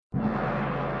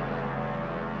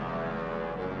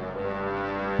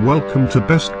Welcome to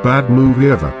Best Bad Movie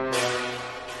Ever,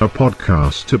 a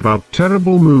podcast about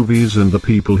terrible movies and the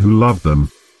people who love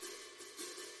them.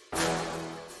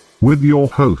 With your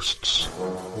hosts,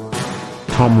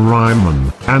 Tom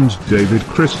Ryman and David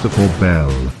Christopher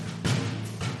Bell.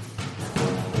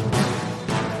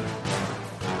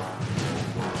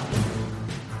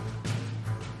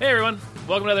 Hey everyone,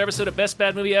 welcome to another episode of Best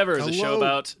Bad Movie Ever. It's a show Hello.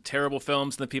 about terrible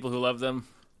films and the people who love them.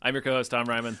 I'm your co-host, Tom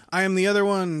Ryman. I am the other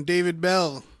one, David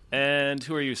Bell. And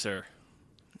who are you, sir?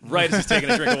 Right as he's taking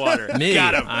a drink of water. Me.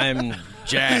 Got him. I'm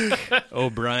Jack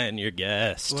O'Brien, your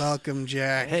guest. Welcome,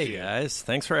 Jack. Hey guys,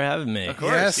 thanks for having me. Of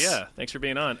course, Yes. yeah. Thanks for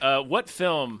being on. What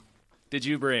film did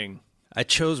you bring? I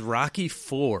chose Rocky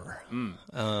IV.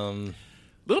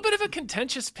 A little bit of a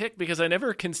contentious pick because I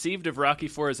never conceived of Rocky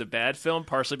IV as a bad film,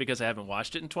 partially because I haven't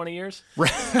watched it in 20 years.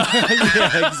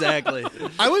 Yeah, exactly.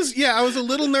 I was a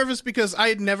little nervous because I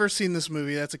had never seen this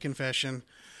movie. That's a confession.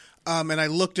 And I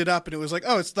looked it up, and it was like,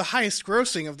 oh, it's the highest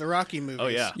grossing of the Rocky movies. Oh,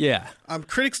 yeah. Yeah.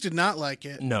 Critics did not like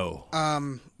it. No.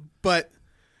 But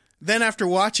then after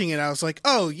watching it, I was like,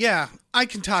 oh, yeah, I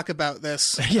can talk about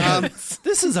this. Yeah.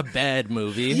 This is a bad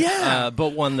movie. Yeah. But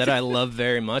one that I love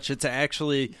very much. It's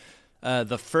actually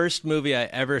the first movie I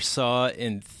ever saw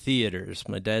in theaters.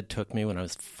 My dad took me when I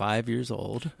was 5 years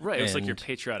old. Right, it was like and- your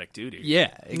patriotic duty Yeah,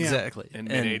 exactly. in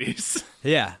And- mid-80s.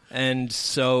 Yeah, and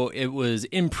so it was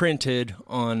imprinted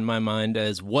on my mind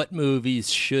as what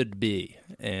movies should be,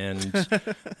 and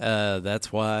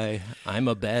that's why I'm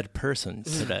a bad person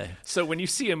today. So when you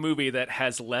see a movie that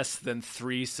has less than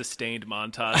 3 sustained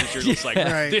montages, you're just like,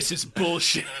 Right. this is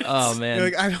bullshit. Oh man, You're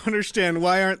like, I don't understand.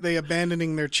 Why aren't they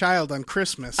abandoning their child on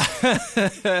Christmas?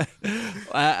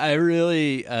 I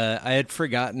really I had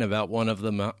forgotten about one of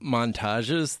the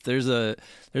montages. There's a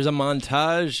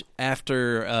montage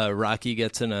after Rocky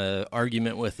gets in an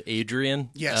argument with Adrian.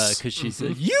 Yes. Because she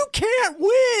said, "You can't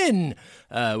win,"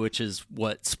 which is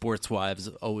what sports wives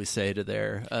always say to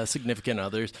their significant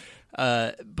others.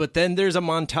 But then there's a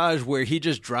montage where he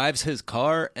just drives his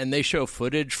car, and they show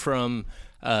footage from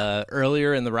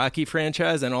earlier in the Rocky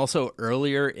franchise and also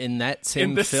earlier in that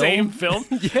same In the film. same film?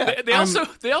 Yeah.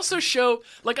 They also show,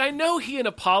 like, I know he and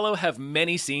Apollo have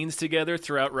many scenes together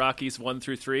throughout Rockies 1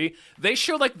 through 3. They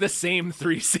show, like, the same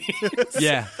 3 scenes.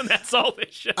 Yeah. And that's all they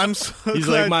show. I'm so He's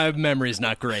glad. like, my memory's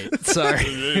not great.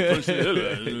 Sorry.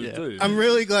 I'm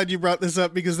really glad you brought this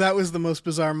up because that was the most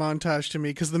bizarre montage to me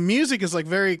because the music is like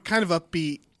very kind of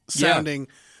upbeat sounding.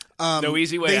 No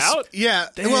easy way out? Yeah.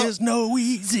 Well, There's no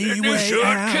easy way out.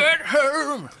 Shortcut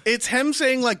home. it's him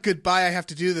saying like goodbye, I have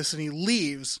to do this, and he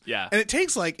leaves. Yeah. And it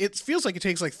feels like it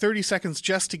takes like 30 seconds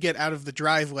just to get out of the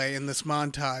driveway in this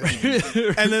montage.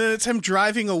 And then it's him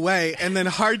driving away, and then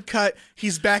hard cut,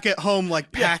 he's back at home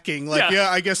like packing. Like, Yeah. yeah,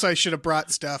 I guess I should have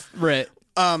brought stuff. Right.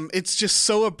 It's just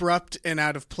so abrupt and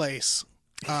out of place.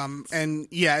 And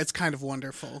yeah, it's kind of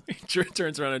wonderful. He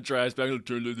turns around and drives back.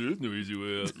 There's no easy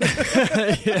way out.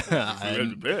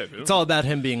 It's all about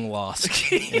him being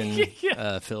lost in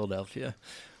Philadelphia.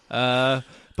 But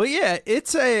yeah,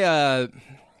 it's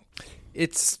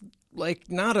like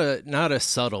not a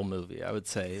subtle movie, I would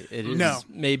say. It is No.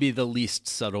 maybe the least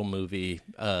subtle movie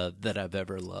that I've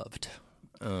ever loved.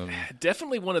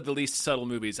 Definitely one of the least subtle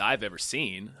movies I've ever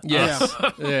seen. Yes.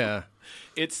 Yeah.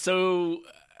 It's so...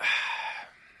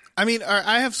 I mean,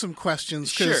 I have some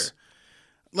questions. 'Cause, Sure.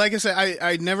 like I said,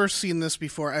 I'd never seen this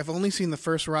before. I've only seen the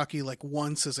first Rocky like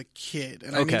once as a kid.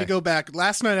 And I need Okay. to go back.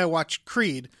 Last night I watched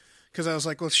Creed because I was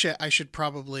like, well, shit, I should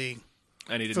probably...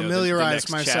 I need to Familiarize know the next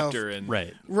myself. chapter in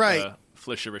Right.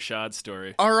 Felicia Rashad's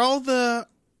story. Are all the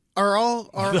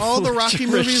Rocky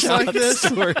movies like this?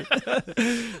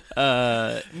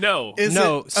 No. Is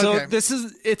No, it? so Okay.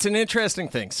 it's an interesting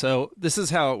thing. So this is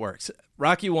how it works.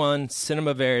 Rocky 1,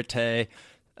 cinema verite,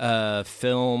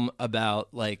 film about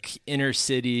like inner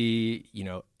city,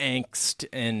 angst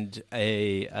and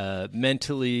a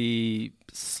mentally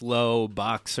slow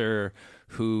boxer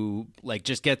who like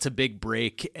just gets a big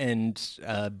break, and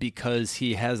because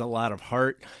he has a lot of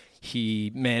heart,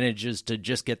 he manages to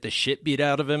just get the shit beat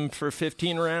out of him for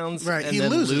 15 rounds. Right, and he then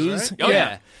loses, lose. right? Oh,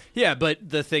 yeah. Yeah, but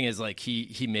the thing is, like, he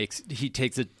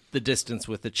takes the distance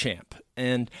with the champ,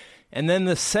 and then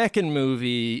the second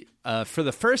movie, for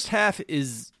the first half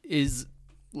is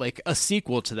like a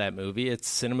sequel to that movie. It's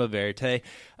cinema verite.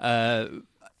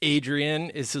 Adrian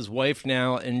is his wife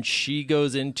now, and she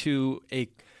goes into a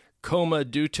coma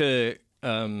due to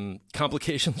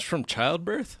complications from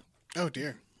childbirth, Oh,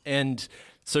 dear. and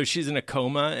so she's in a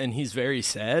coma, and he's very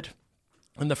sad.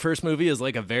 And the first movie is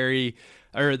like the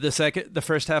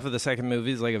first half of the second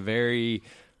movie is like a very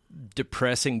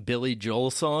depressing Billy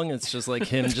Joel song. It's just like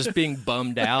him just being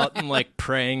bummed out and like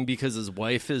praying because his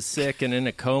wife is sick and in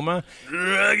a coma.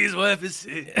 Rocky's wife is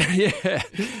sick. Yeah.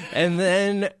 And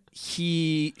then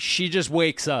she just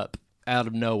wakes up out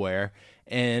of nowhere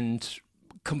and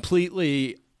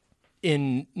completely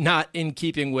not in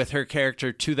keeping with her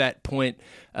character to that point,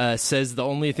 says the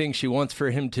only thing she wants for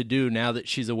him to do now that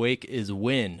she's awake is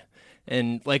win.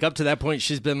 And like up to that point,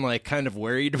 she's been like kind of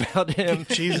worried about him.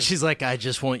 And she's like, I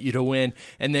just want you to win.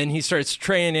 And then he starts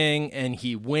training and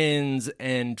he wins.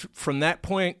 And from that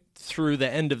point through the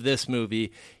end of this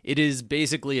movie, it is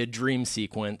basically a dream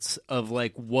sequence of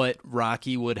like what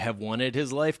Rocky would have wanted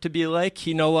his life to be like.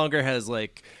 He no longer has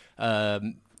like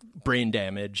brain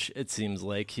damage, it seems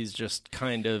like. He's just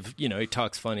kind of, he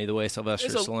talks funny the way Sylvester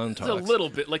Stallone talks. A little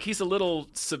bit. Like he's a little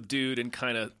subdued and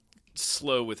kind of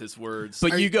slow with his words.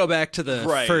 But you go back to the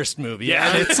first movie,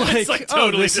 and it's like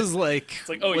totally this is like,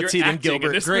 what's you're eating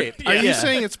Gilbert Grape? Yeah. Are you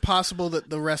saying it's possible that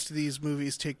the rest of these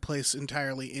movies take place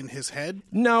entirely in his head?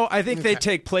 No, I think they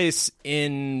take place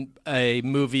in a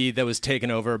movie that was taken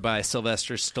over by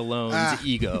Sylvester Stallone's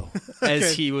ego,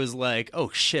 as he was like, oh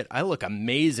shit, I look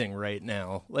amazing right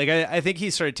now. Like I think he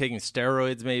started taking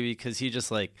steroids maybe because he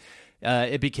just like,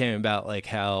 it became about like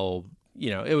how,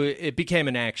 it became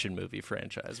an action movie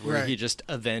franchise where he just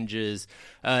avenges.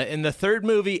 In the third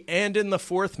movie and in the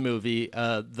fourth movie,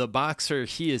 the boxer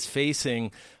he is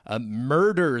facing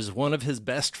murders one of his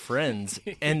best friends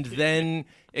and then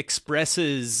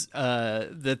expresses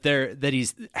that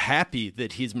he's happy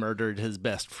that he's murdered his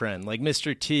best friend. Like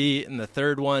Mr. T in the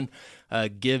third one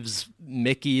gives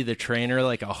Mickey, the trainer,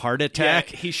 like a heart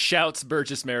attack. Yeah, he shouts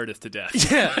Burgess Meredith to death.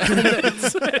 Yeah.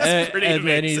 it's pretty and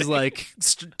then amazing. he's like,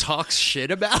 talks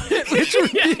shit about it, which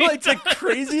would be like the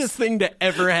craziest thing to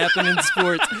ever happen in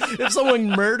sports. If someone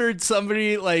murdered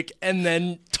somebody, like, and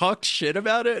then talked shit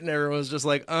about it, and everyone's just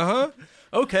like,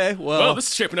 okay, well, this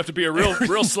is shaping up to be a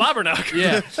real slobber knocker.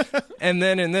 Yeah. And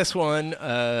then in this one,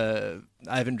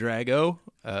 Ivan Drago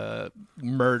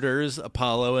murders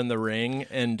Apollo in the ring,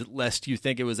 and lest you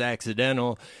think it was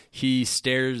accidental, he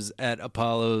stares at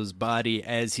Apollo's body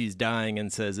as he's dying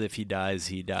and says, if he dies,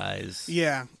 he dies.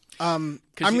 Yeah. I'm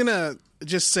going to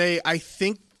just say, I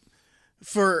think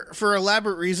for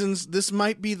elaborate reasons, this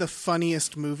might be the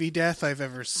funniest movie death I've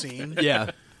ever seen.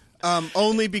 Yeah.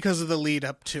 Only because of the lead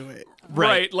up to it.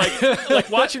 Right. Like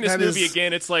watching this That movie is-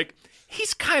 again, it's like,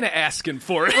 he's kind of asking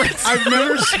for it.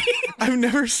 I've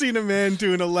never seen a man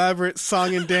do an elaborate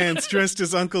song and dance dressed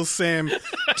as Uncle Sam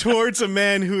towards a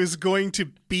man who is going to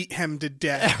beat him to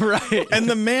death. Right. And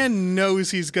the man knows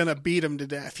he's going to beat him to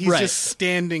death. He's Right. just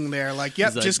standing there like, yep,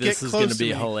 He's like, just this get is close going to to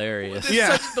be me. hilarious.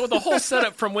 Yeah. The whole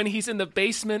setup from when he's in the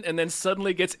basement and then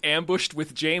suddenly gets ambushed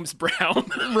with James Brown.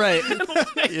 Right.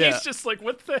 He's just like,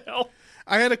 what the hell?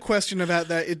 I had a question about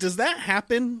that. Does that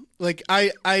happen? Like,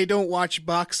 I don't watch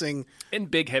boxing. In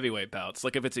big heavyweight bouts,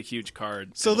 like if it's a huge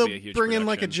card, So it'll they'll be a huge bring in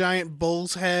like a production. giant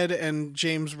bull's head and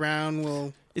James Brown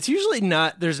will... It's usually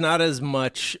not, there's not as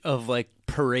much of like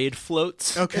parade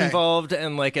floats Okay. involved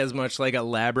and like as much like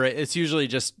elaborate. It's usually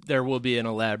just there will be an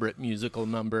elaborate musical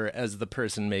number as the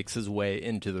person makes his way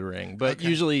into the ring, but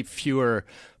usually fewer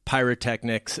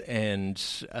pyrotechnics and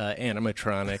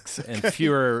animatronics and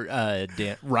fewer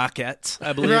rockets,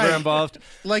 I believe, Right. are involved.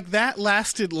 Like, that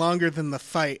lasted longer than the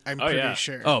fight, I'm pretty yeah.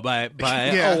 sure. Oh, by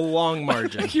Yeah. a long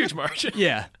margin. huge margin.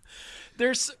 Yeah.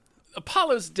 There's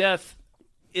Apollo's death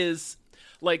is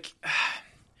like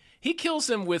he kills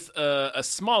him with a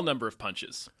small number of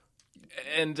punches.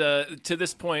 And to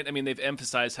this point, I mean, they've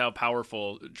emphasized how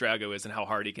powerful Drago is and how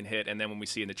hard he can hit. And then when we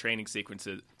see in the training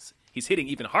sequences, he's hitting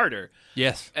even harder.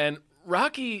 Yes. And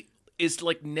Rocky is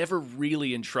like never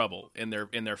really in trouble in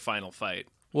their final fight.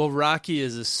 Well, Rocky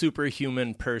is a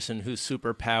superhuman person whose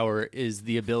superpower is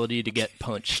the ability to get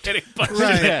punched. Getting punched in the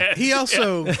Right. head. He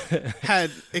also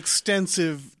had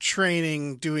extensive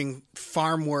training doing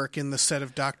farm work in the set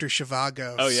of Dr.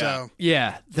 Zhivago. Oh, yeah. So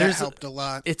Yeah, that helped a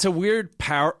lot. It's a weird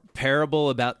parable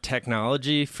about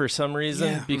technology for some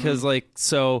reason Yeah. because like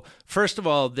so first of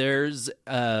all there's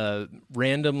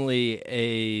randomly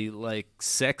a like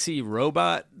sexy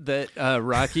robot that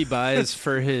Rocky buys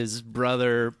for his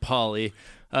brother Paulie,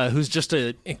 who's just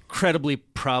an incredibly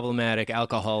problematic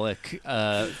alcoholic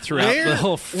throughout the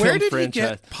whole film where did franchise. he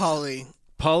get Polly?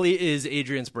 Paulie is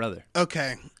Adrian's brother.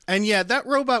 Okay. And yeah, that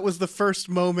robot was the first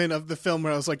moment of the film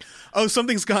where I was like, oh,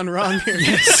 something's gone wrong here.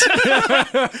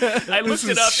 I looked is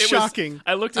it up. shocking.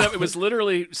 I looked it up. It was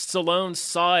literally Stallone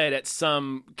saw it at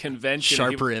some convention.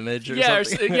 Sharper Image or Yeah,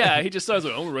 something. yeah. He just saw it. I was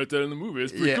like, I'm gonna write that in the movie.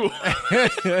 It's pretty cool.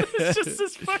 It's just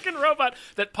this fucking robot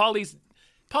that Paulie's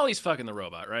Polly's fucking the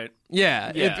robot, right?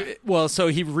 Yeah. Yeah. Well, so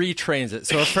he retrains it.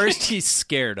 So at first he's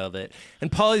scared of it.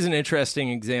 And Polly's an interesting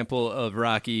example of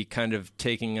Rocky kind of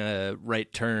taking a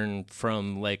right turn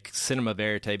from like cinema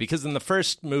verite, because in the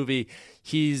first movie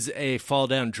he's a fall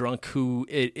down drunk who,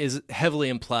 it is heavily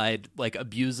implied, like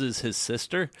abuses his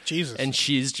sister. Jesus. And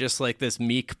she's just like this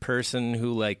meek person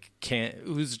who like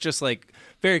who's just like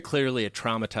very clearly a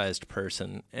traumatized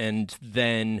person. And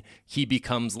then he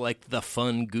becomes like the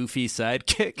fun, goofy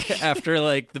sidekick after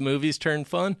like the movies turn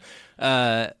fun.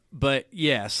 But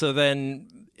yeah, so then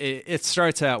it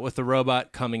starts out with the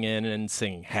robot coming in and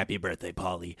singing "Happy Birthday,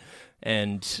 Polly,"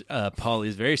 and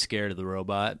Polly's very scared of the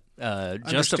robot,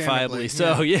 justifiably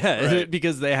so. Yeah, Right.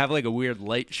 because they have like a weird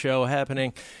light show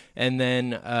happening, and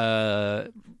then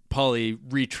Polly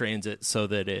retrains it so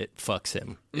that it fucks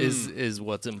him. Is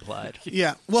what's implied.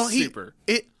 Yeah. Well, Super.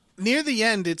 it near the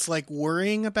end, it's like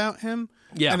worrying about him.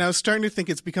 Yeah. And I was starting to think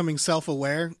it's becoming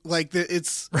self-aware. Like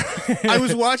it's. I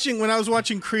was watching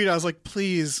Creed. I was like,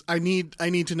 please, I need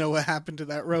to know what happened to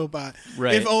that robot.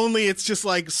 Right. If only it's just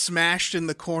like smashed in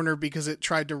the corner because it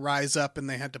tried to rise up and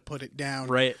they had to put it down.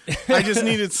 Right. I just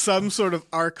needed some sort of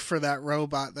arc for that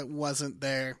robot that wasn't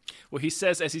there. Well, he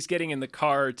says as he's getting in the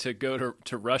car to go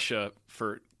to Russia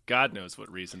for God knows what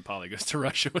reason, Polly goes to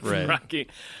Russia with Right. Rocky.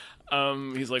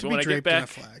 He's like, To when be I get draped in a back,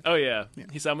 flag. oh yeah.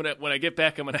 He's when I get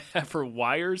back, I'm gonna have her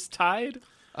wires tied.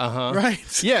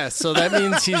 Right. Yeah, so that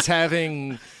means he's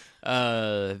having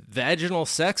vaginal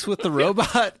sex with the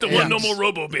robot. The one no more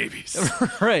robo babies.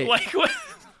 Right. Like what?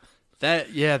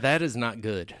 That is not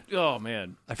good. Oh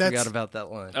man. I That's- forgot about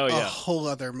that line. Oh A yeah. whole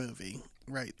other movie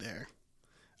right there.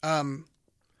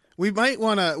 We might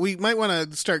want to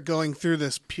start going through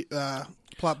this plot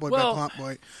point by Well- plot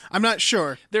point. I'm not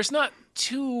sure. There's not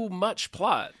too much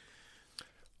plot.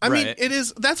 I mean, Right. it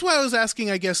is. That's why I was asking.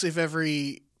 I guess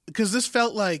because this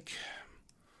felt like,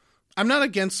 I'm not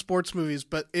against sports movies,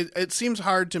 but it seems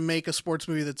hard to make a sports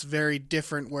movie that's very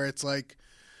different, where it's like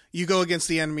you go against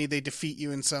the enemy, they defeat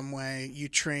you in some way, you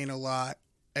train a lot,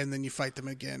 and then you fight them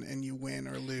again, and you win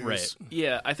or lose. Right.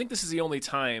 Yeah, I think this is the only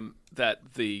time that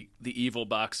the evil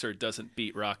boxer doesn't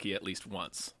beat Rocky at least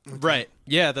once. Right.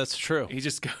 Yeah, that's true. He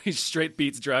straight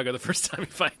beats Drago the first time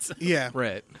he fights him. Yeah.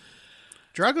 Right.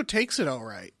 Drago takes it all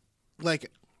right.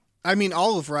 Like, I mean,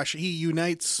 all of Russia. He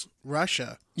unites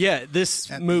Russia. Yeah, this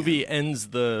the movie ends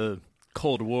the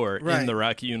Cold War in Right. the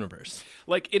Rocky universe.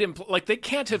 Like like they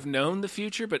can't have known the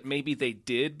future, but maybe they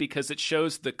did, because it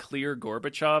shows the clear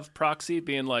Gorbachev proxy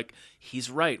being like, he's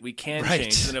right, we can Right.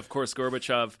 change. And of course,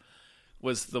 Gorbachev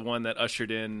was the one that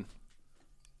ushered in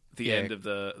the Yeah. end of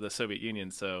the Soviet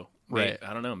Union. So Right.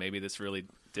 I don't know, maybe this really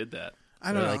did that.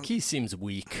 I don't know. Like, he seems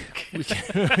weak.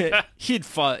 He'd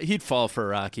fall for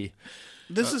Rocky.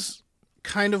 This is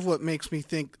kind of what makes me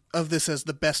think of this as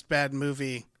the best bad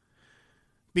movie,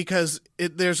 because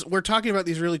we're talking about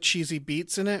these really cheesy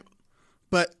beats in it,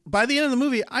 but by the end of the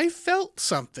movie, I felt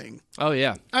something. Oh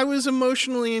yeah. I was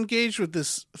emotionally engaged with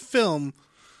this film,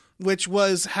 which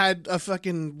had a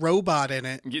fucking robot in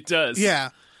it. It does. Yeah.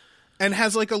 And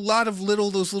has like a lot of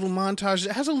those little montages.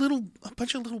 It has a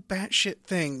bunch of little batshit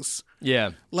things.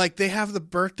 Yeah. Like they have the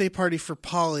birthday party for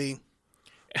Polly.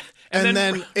 And And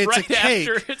then then it's right a cake.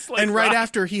 after, it's like and right rock.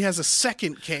 after, he has a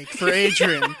second cake for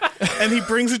Adrian. And he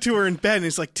brings it to her in bed. And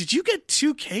he's like, "Did you get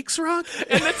 2 cakes, Rock?"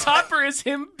 And the topper is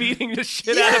him beating the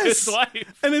shit out of his Yes!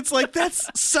 wife. And it's like, that's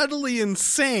subtly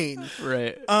insane.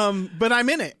 Right. But I'm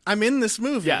in it. I'm in this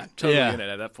movie. Yeah, totally Yeah. in it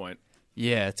at that point.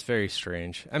 Yeah, it's very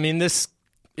strange. I mean, this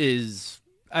is.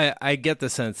 I get the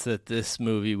sense that this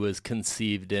movie was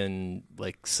conceived in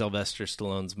like Sylvester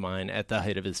Stallone's mind at the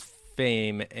height of his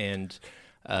fame and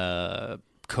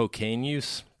cocaine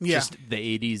use. Yeah. Just the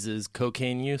 80s is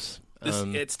cocaine use.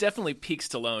 It's definitely peak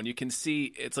Stallone. You can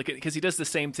see it's like, because he does the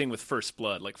same thing with First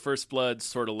Blood. Like First Blood,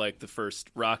 sort of like the first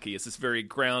Rocky. It's this very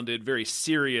grounded, very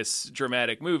serious,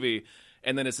 dramatic movie,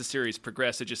 and then as the series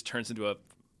progresses, it just turns into a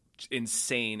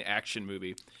insane action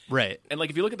movie. Right. And like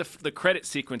if you look at the credit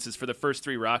sequences for the first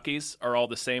 3 Rockies are all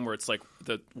the same, where it's like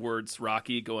the words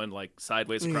Rocky going like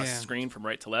sideways across Yeah. the screen from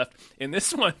right to left. In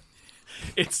this one,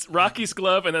 it's Rocky's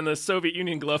glove and then the Soviet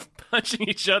Union glove punching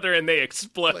each other and they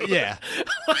explode. Yeah.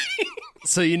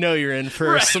 So you know you're in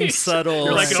for Right. some subtle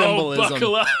You're like, symbolism. oh,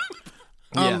 buckle up.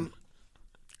 Yeah.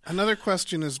 Another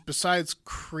question is, besides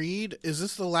Creed, is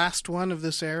this the last one of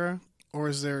this era? Or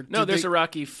is there... No, did there's they- a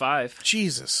Rocky 5.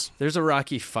 Jesus. There's a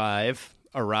Rocky 5,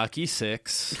 a Rocky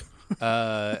 6,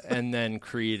 and then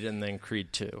Creed, and then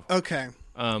Creed 2. Okay.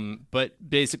 But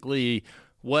basically,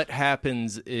 what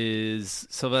happens is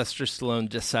Sylvester Stallone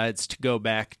decides to go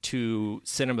back to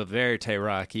Cinema Verite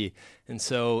Rocky, and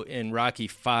so in Rocky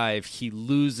 5, he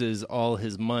loses all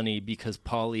his money because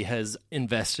Paulie has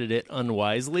invested it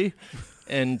unwisely.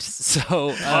 And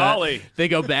so they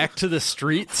go back to the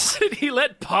streets. Did he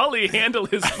let Polly handle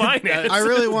his finances? I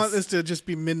really want this to just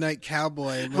be Midnight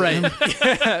Cowboy. Right.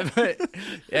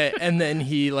 And then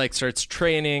he like starts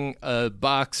training a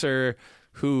boxer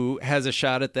who has a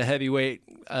shot at the heavyweight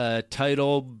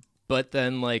title, but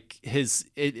then like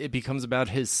it becomes about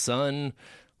his son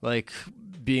like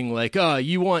being like, oh,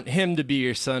 you want him to be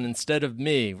your son instead of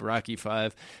me, Rocky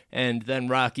 5. And then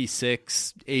Rocky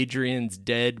 6, Adrian's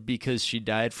dead because she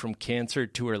died from cancer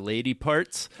to her lady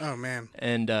parts. Oh, man.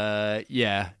 And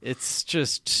it's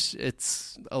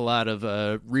a lot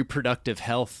of reproductive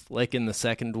health, like in the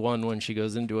second one when she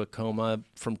goes into a coma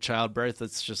from childbirth.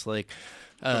 It's just like...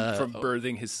 from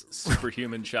birthing his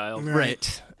superhuman child.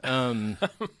 Right.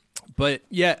 But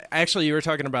yeah, actually, you were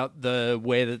talking about the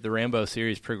way that the Rambo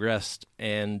series progressed,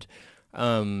 and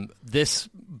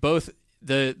both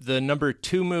the number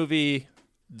 2 movie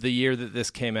the year that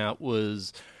this came out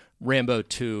was Rambo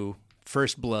 2,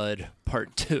 First Blood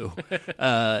Part 2,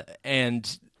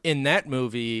 and in that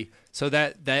movie, so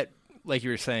that like you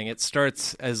were saying, it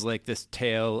starts as like this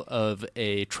tale of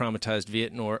a traumatized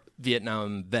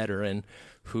Vietnam veteran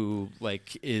who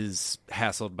like is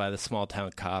hassled by the small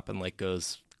town cop and like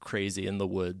goes crazy in the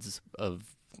woods of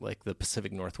like the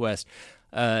Pacific Northwest.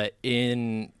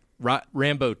 In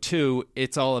Rambo 2,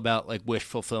 it's all about like wish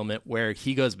fulfillment, where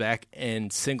he goes back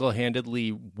and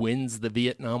single-handedly wins the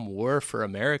Vietnam War for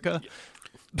America.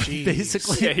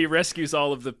 Basically, yeah, he rescues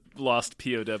all of the lost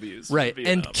POWs, right,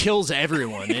 and kills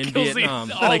everyone in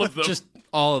Vietnam. All of them. Just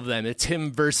all of them. It's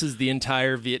him versus the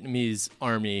entire Vietnamese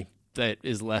army that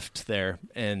is left there,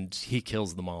 and he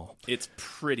kills them all. It's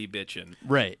pretty bitchin'.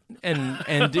 Right.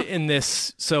 And in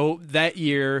this, so that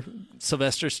year,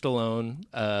 Sylvester Stallone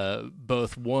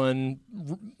both went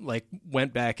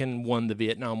back and won the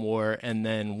Vietnam War and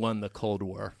then won the Cold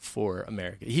War for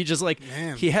America. He just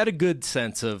he had a good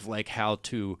sense of like how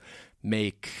to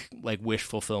make like wish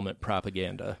fulfillment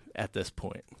propaganda at this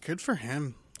point. Good for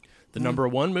him. The number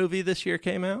 1 movie this year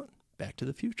came out, Back to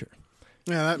the Future.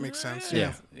 Yeah, that makes sense.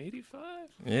 Yeah. 85?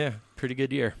 Yeah, pretty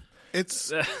good year.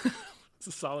 It's a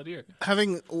solid year.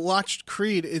 Having watched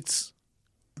Creed, it's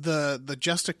the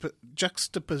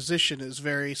juxtaposition is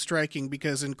very striking,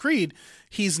 because in Creed,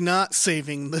 he's not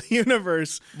saving the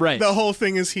universe. Right. The whole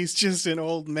thing is he's just an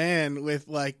old man with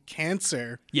like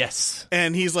cancer. Yes.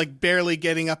 And he's like barely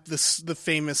getting up the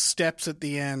famous steps at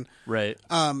the end. Right.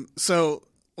 So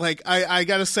like I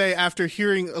gotta say, after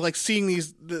hearing like seeing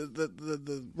these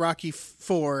the Rocky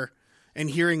 4 and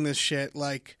hearing this shit,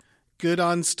 like good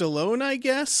on Stallone, I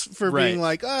guess, for being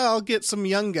like, oh, I'll get some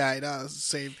young guy to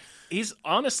save. He's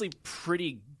honestly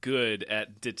pretty good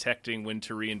at detecting when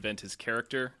to reinvent his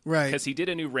character, right? Because he did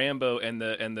a new Rambo and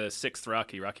the sixth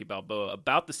Rocky Balboa,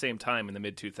 about the same time in the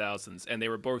mid 2000s, and they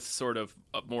were both sort of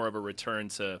more of a return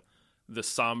to the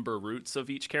somber roots of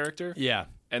each character. Yeah,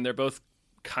 and they're both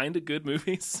kind of good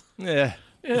movies. Yeah.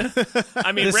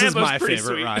 I mean, this Rambo's is my pretty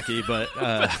favorite sweet. Rocky, but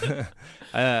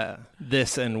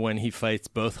this and when he fights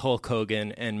both Hulk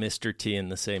Hogan and Mr. T in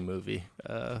the same movie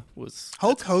was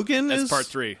Hulk Hogan. That's is part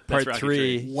 3. Part That's Rocky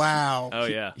 3. 3. Wow. Oh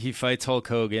yeah. He fights Hulk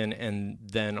Hogan and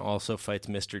then also fights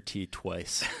Mr. T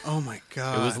twice. Oh my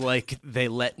god. It was like they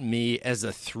let me as a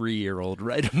 3-year-old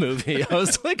write a movie. I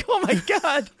was like, oh my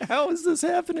god, how is this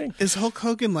happening? Is Hulk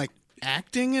Hogan like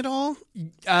acting at all?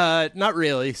 Not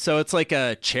really. So it's like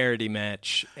a charity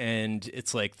match, and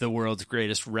it's like the world's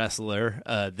greatest wrestler.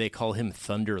 They call him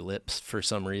Thunder Lips for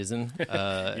some reason.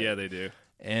 Yeah, they do.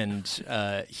 And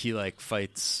he like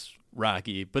fights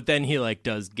Rocky, but then he like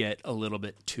does get a little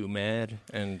bit too mad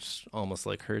and almost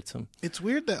like hurts him. It's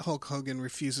weird that Hulk Hogan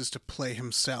refuses to play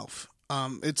himself.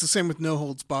 It's the same with No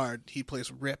Holds Barred. He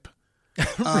plays Rip.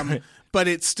 Right. But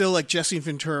it's still like Jesse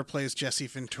Ventura plays Jesse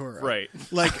Ventura. Right.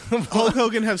 Like Hulk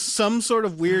Hogan has some sort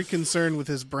of weird concern with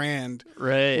his brand.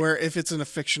 Right. Where if it's in a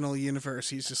fictional universe,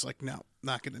 he's just like, no,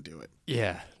 not going to do it.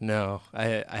 Yeah, no,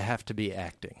 I have to be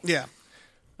acting. Yeah.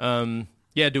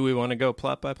 Yeah, do we want to go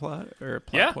plot by plot or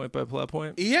plot point by plot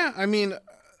point? Yeah, I mean,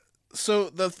 so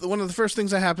one of the first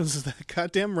things that happens is that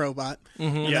goddamn robot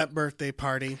and that birthday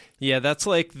party. Yeah, that's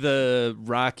like the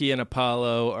Rocky and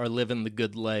Apollo are living the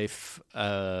good life.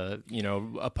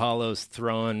 Apollo's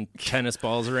throwing tennis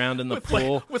balls around in the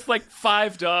pool. With like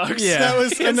 5 dogs. Yeah. That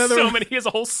was He has another so one. many. He has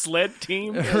a whole sled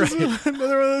team. Another one of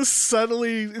those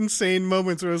subtly insane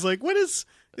moments where I was like, what is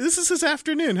This is his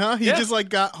afternoon, huh? He Yeah. just like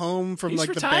got home from He's like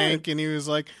retired. the bank, and he was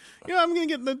like, "Yeah, I'm gonna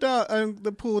get in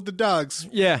the pool with the dogs.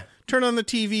 Yeah. Turn on the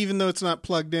TV, even though it's not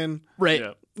plugged in. Right.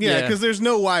 Yeah. Yeah, because there's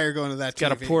no wire going to that TV.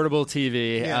 got a portable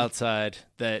TV Yeah. outside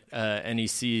that, and he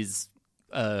sees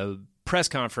a press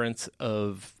conference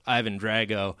of Ivan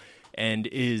Drago and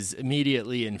is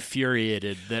immediately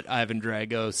infuriated that Ivan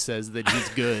Drago says that he's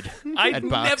good I at never,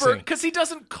 boxing. because he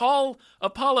doesn't call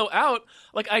Apollo out.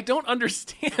 Like, I don't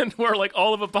understand where like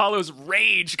all of Apollo's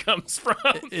rage comes from.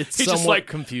 It's He's somewhat just like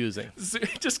confusing.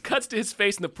 it just cuts to his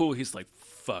face in the pool. He's like,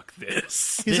 "Fuck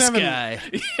this." He's This having, guy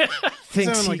He's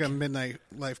thinks having he like a midnight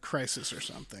life crisis or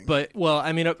something. But, well,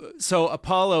 I mean, so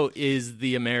Apollo is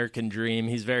the American dream.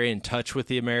 He's very in touch with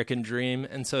the American dream.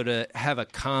 And so to have a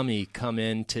commie come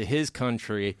into his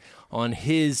country on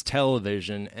his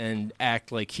television and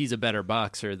act like he's a better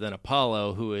boxer than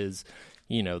Apollo, who is,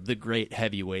 you know, the great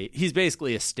heavyweight. He's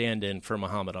basically a stand-in for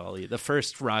Muhammad Ali. The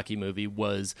first Rocky movie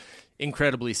was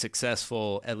incredibly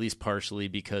successful, at least partially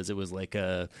because it was like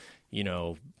a, you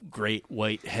know, great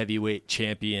white heavyweight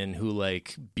champion who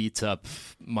like beats up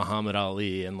Muhammad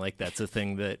Ali, and like that's a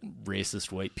thing that racist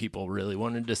white people really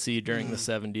wanted to see during the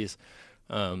 70s.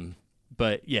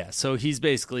 But yeah, so he's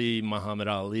basically Muhammad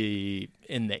Ali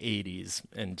in the 80s,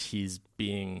 and he's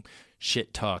being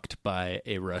shit talked by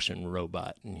a Russian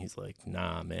robot, and he's like,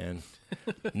 "Nah, man,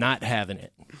 not having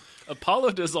it."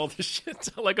 Apollo does all this shit.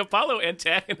 Like, Apollo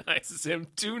antagonizes him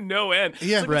to no end.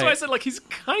 Yeah. It's like, that's why I Right. said, like, he's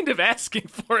kind of asking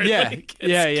for it. Yeah. when he gets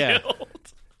Yeah.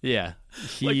 killed. Yeah,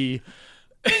 he.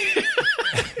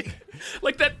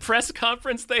 Like that press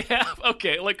conference they have.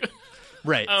 Okay, like,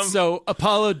 Right. So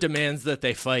Apollo demands that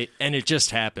they fight, and it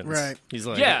just happens. Right. He's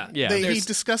like, Yeah. yeah. He there's-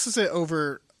 discusses it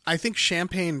over, I think,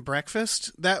 champagne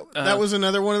breakfast. That was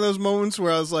another one of those moments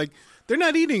where I was like, they're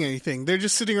not eating anything. They're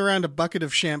just sitting around a bucket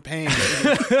of champagne.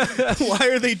 Why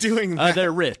are they doing that?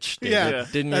 They're rich. David. Yeah.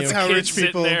 Didn't That's you? how Kids rich sitting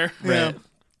people. there. Yeah.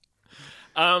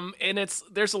 Right. And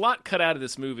there's a lot cut out of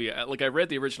this movie. Like, I read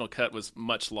the original cut was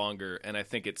much longer, and I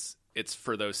think it's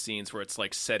for those scenes where it's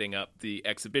like setting up the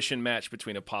exhibition match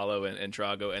between Apollo and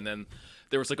Drago, and then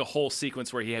there was like a whole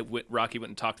sequence where Rocky went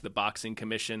and talked to the boxing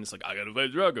commission. It's like, "I got to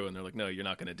fight Drago," and they're like, "No, you're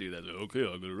not going to do that." Like, "Okay,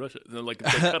 I'll go to Russia." And then like they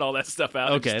cut all that stuff out.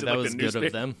 and Okay, just did, that like, was the good newspaper,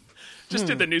 of them. Just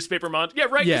did the newspaper montage. Yeah,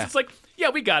 right. 'Cause Yeah. it's like, yeah,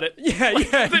 we got it. Yeah,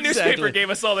 Like, yeah, the newspaper exactly. gave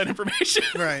us all that information.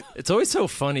 Right. It's always so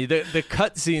funny. The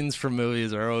cut scenes from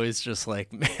movies are always just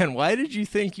like, man, why did you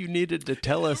think you needed to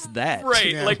tell us that?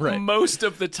 Right, Yeah. like Right. most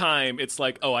of the time, it's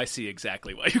like, oh, I see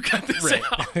exactly why you got this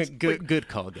out. good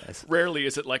call, guys. Rarely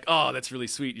is it like, oh, that's really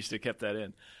sweet. You should have kept that in.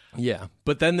 Yeah,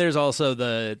 but then there's also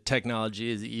the technology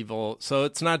is evil. So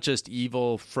it's not just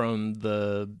evil from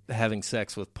the having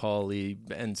sex with Paulie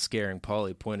and scaring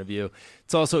Paulie point of view.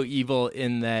 It's also evil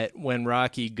in that when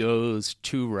Rocky goes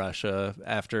to Russia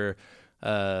after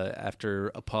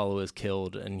Apollo is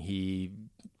killed and he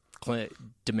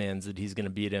demands that he's going to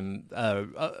beat him,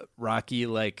 Rocky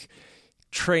like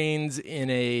trains in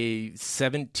a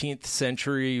 17th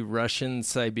century Russian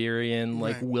Siberian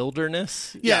like Right.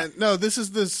 wilderness. Yeah, no, this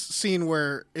is this scene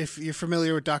where, if you're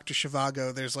familiar with Dr.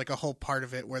 Zhivago, there's like a whole part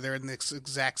of it where they're in this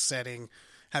exact setting,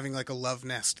 having like a love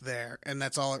nest there, and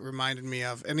that's all it reminded me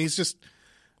of. And he's just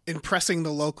impressing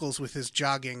the locals with his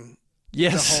jogging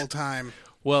Yes. the whole time.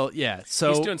 Well, yeah. So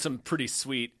He's doing some pretty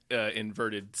sweet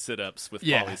inverted sit-ups with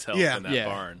Yeah. Paulie's help Yeah. in that Yeah.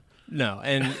 barn. no,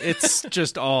 and it's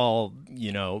just all,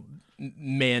 you know,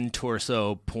 man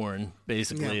torso porn,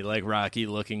 basically, Yeah. like Rocky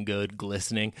looking good,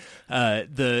 glistening.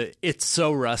 It's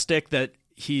so rustic that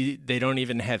they don't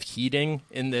even have heating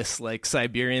in this like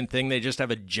Siberian thing. They just have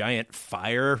a giant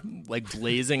fire like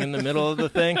blazing in the middle of the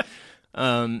thing.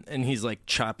 And he's like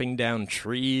chopping down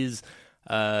trees.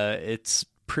 It's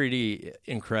pretty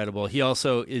incredible. He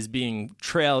also is being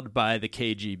trailed by the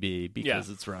KGB because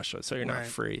Yeah. it's Russia, so you're not Right.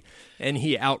 free. And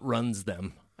he outruns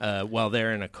them while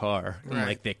they're in a car, and Right.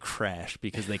 like they crash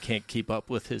because they can't keep up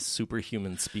with his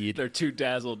superhuman speed. They're too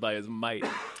dazzled by his might.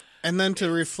 And then to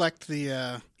reflect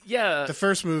the Yeah.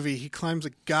 first movie, he climbs a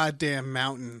goddamn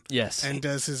mountain. Yes. And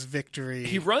does his victory.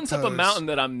 He runs up a pose. mountain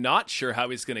that I'm not sure how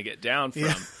he's going to get down from.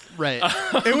 Yeah. Right.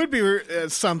 It would be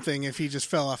something if he just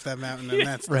fell off that mountain, and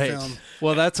that's the Right. film.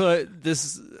 Well, that's what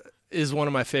this is one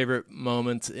of my favorite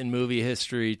moments in movie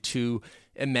history, to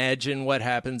imagine what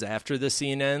happens after the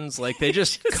scene ends. Like they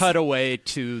just cut away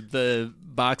to the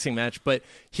boxing match, but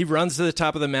he runs to the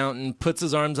top of the mountain, puts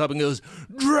his arms up and goes,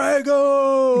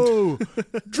 "Drago!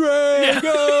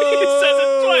 Drago!" He says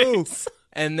it twice.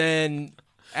 And then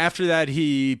after that,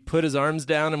 he put his arms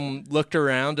down and looked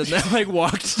around and then like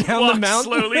walked down the Walks mountain.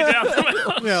 slowly down the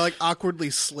mountain. Yeah, like awkwardly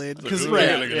slid. Because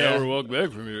Like an hour walk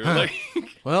back from here. Like,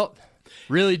 Well,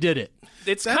 really did it.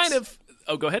 it's That's- kind of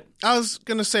Oh, go ahead. I was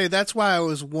gonna say that's why I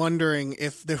was wondering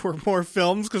if there were more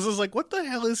films, because I was like, what the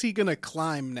hell is he gonna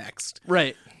climb next?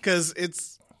 Right. Because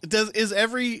is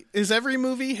every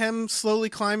movie him slowly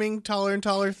climbing taller and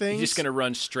taller things? He's just going to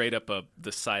run straight up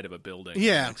the side of a building.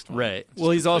 Yeah. The next one. Right.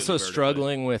 Well, he's also vertically.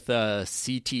 struggling with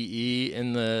CTE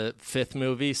in the 5th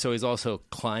movie, so he's also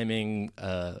climbing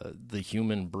the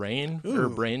human brain or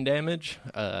brain damage,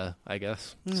 I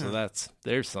guess. So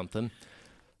there's something.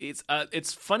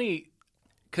 It's funny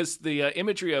because the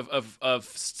imagery of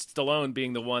Stallone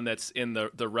being the one that's in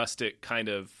the rustic kind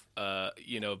of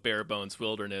bare bones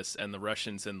wilderness, and the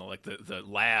Russians in the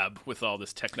lab with all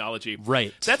this technology.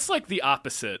 Right. That's like the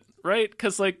opposite, right?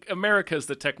 Because like America's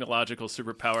the technological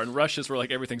superpower, and Russia's where like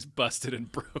everything's busted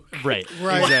and broken. Right.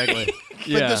 Right. Exactly.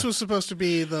 But this was supposed to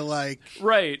be the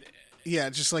Right.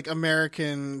 Yeah, just like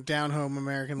American, down-home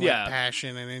American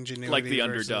passion and ingenuity. Like the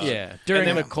versus- underdog. Yeah, during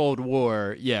then- the Cold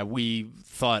War, we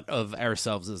thought of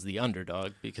ourselves as the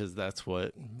underdog because that's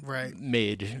what Right.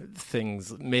 made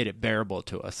it bearable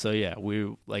to us. So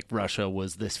we like Russia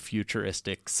was this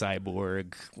futuristic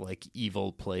cyborg like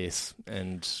evil place,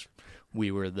 and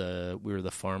we were the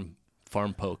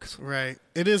farm pokes. Right.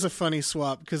 It is a funny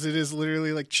swap because it is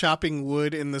literally like chopping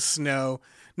wood in the snow,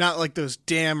 not like those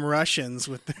damn Russians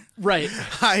with their Right.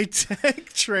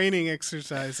 high-tech training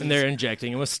exercises. And they're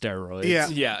injecting him with steroids. Yeah.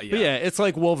 Yeah. But it's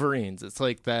like Wolverines. It's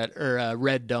like that, or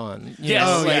Red Dawn. You Yes.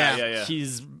 know, Oh, like, yeah.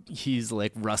 He's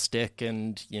like rustic,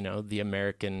 and the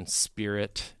American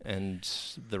spirit, and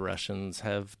the Russians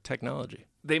have technology.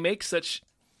 They make such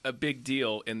a big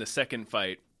deal in the second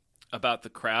fight about the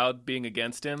crowd being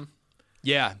against him.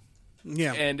 Yeah.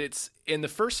 Yeah. And it's in the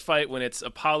first fight when it's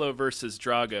Apollo versus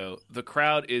Drago, the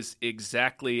crowd is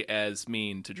exactly as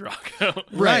mean to Drago.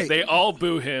 Right. They all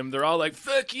boo him. They're all like,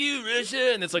 fuck you,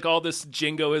 Russia. And it's like all this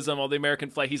jingoism, all the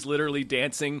American flag. He's literally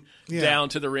dancing down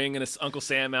to the ring in his Uncle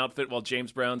Sam outfit while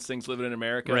James Brown sings Living in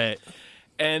America. Right.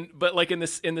 But like in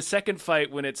the second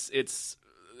fight when it's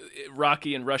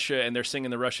Rocky and Russia and they're singing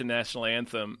the Russian national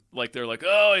anthem, like they're like,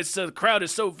 oh, it's the crowd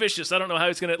is so vicious. I don't know how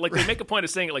he's gonna like. They make a point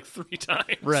of saying it like 3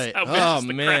 times. Right. how Oh vicious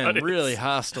the man, crowd is. really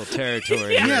hostile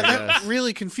territory. Yeah, here, that guys.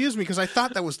 really confused me because I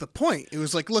thought that was the point. It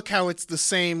was like, look how it's the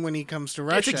same when he comes to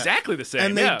Russia. It's exactly the same.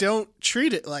 And they yeah. don't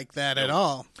treat it like that at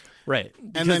all. Right.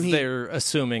 Because then he- they're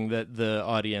assuming that the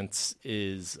audience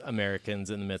is Americans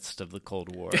in the midst of the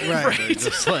Cold War. Right. They're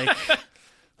just like,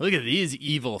 look at these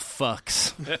evil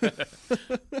fucks.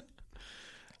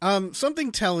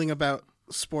 Something telling about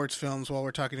sports films while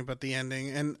we're talking about the ending,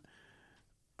 and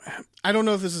I don't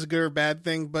know if this is a good or bad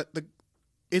thing, but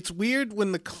it's weird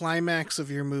when the climax of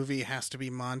your movie has to be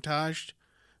montaged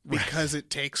because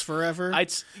it takes forever.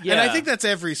 And I think that's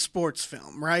every sports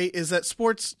film, right? Is that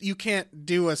sports, you can't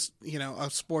do a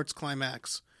sports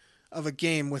climax of a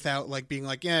game without like being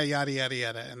like, yeah, yada, yada,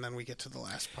 yada, and then we get to the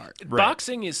last part.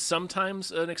 Boxing is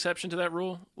sometimes an exception to that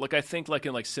rule. Like I think like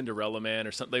in like Cinderella Man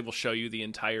or something, they will show you the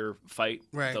entire fight,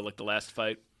 Right. the last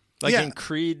fight. Like Yeah. in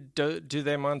Creed, do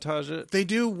they montage it? They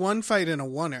do one fight in a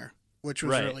oneer, which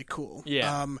was Right. really cool.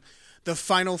 Yeah. The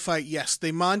final fight, yes,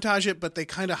 they montage it, but they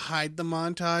kind of hide the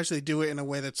montage. They do it in a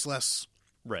way that's less,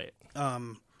 Right.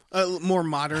 more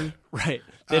modern. Right.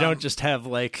 They don't just have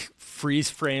like freeze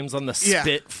frames on the Yeah.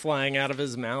 spit flying out of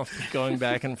his mouth going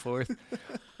back and forth.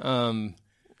 Yeah,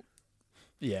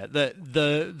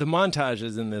 the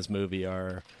montages in this movie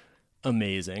are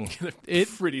amazing.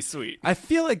 It's pretty sweet. I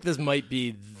feel like this might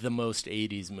be the most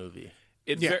 80s movie.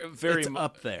 It's Yeah. very It's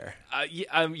up there.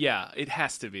 yeah, it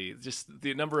has to be. Just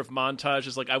the number of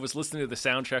montages. Like I was listening to the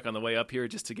soundtrack on the way up here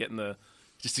just to get in the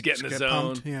get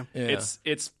zone. pumped, yeah.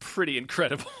 It's pretty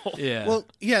incredible. Yeah. Well,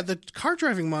 yeah, the car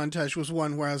driving montage was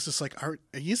one where I was just like, are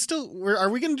you still? Are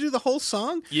we going to do the whole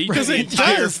song? You Because do the it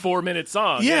entire does. 4-minute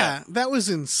song. Yeah, that was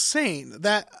insane.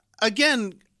 That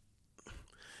again,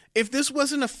 if this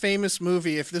wasn't a famous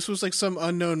movie, if this was like some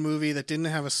unknown movie that didn't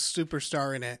have a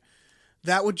superstar in it,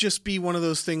 that would just be one of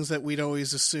those things that we'd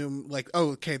always assume like,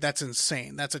 oh, okay, that's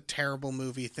insane. That's a terrible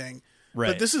movie thing. Right.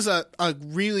 But this is a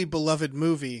really beloved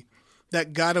movie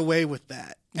that got away with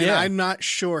that. And Yeah. I'm not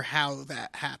sure how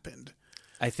that happened.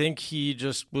 I think he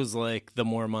just was like, the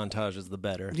more montages, the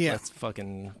better. Yeah. Let's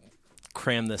fucking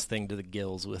cram this thing to the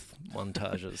gills with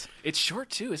montages. It's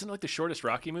short too. Isn't it like the shortest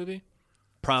Rocky movie?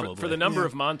 Probably. For the number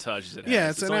of montages it has. Yeah,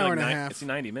 it's an only hour like and a half. It's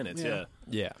 90 minutes, Yeah. yeah.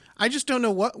 Yeah. I just don't know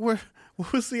what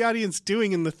was the audience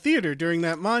doing in the theater during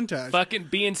that montage. Fucking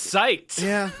being psyched.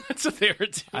 Yeah. That's what they were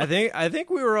doing. I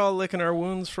think we were all licking our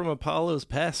wounds from Apollo's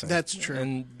passing. That's true.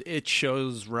 And it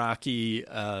shows Rocky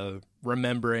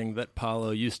remembering that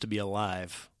Apollo used to be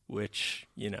alive which,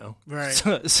 Right.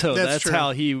 So that's true.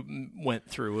 how he went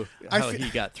through, he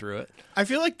got through it. I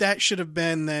feel like that should have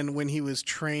been then when he was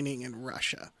training in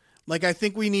Russia. Like, I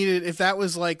think we needed, if that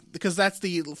was like, because that's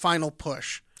the final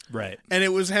push. Right. And it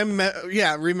was him,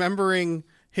 remembering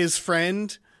his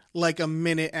friend like a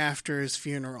minute after his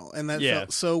funeral. And that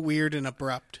felt so weird and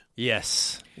abrupt.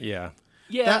 Yes. Yeah.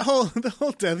 Yeah. The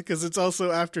whole death, because it's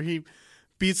also after he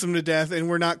beats him to death and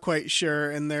we're not quite sure,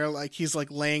 and they're like, he's like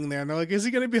laying there and they're like, is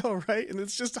he gonna be all right? And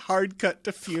it's just a hard cut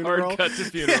to funeral. Hard cut to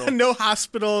funeral. Yeah, no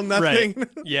hospital, nothing. Right.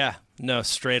 Yeah. No,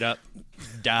 straight up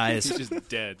dies. He's just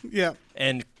dead. Yeah.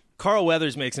 And Carl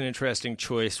Weathers makes an interesting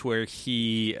choice where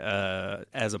he,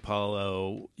 as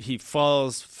Apollo, he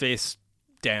falls face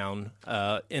down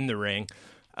in the ring.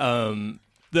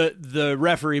 The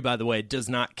referee, by the way, does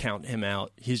not count him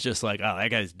out. He's just like, oh, that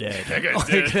guy's dead. That guy's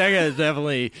dead. That guy's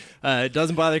definitely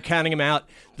doesn't bother counting him out.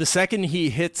 The second he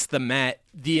hits the mat,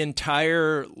 the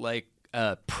entire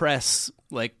press,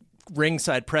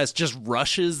 ringside press, just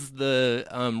rushes the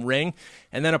ring,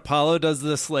 and then Apollo does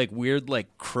this weird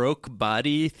croak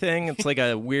body thing. It's like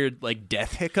a weird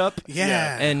death hiccup.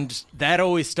 Yeah. And that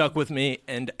always stuck with me.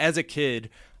 And as a kid,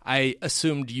 I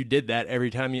assumed you did that every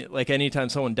time anytime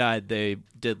someone died, they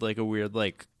did a weird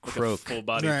croak. Full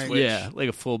body Right. twitch. Yeah, like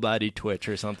a full body twitch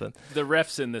or something. The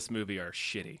refs in this movie are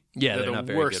shitty. Yeah, they're the not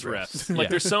very worst good refs. refs. Yeah.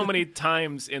 There's so many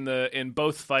times in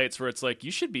both fights where it's like,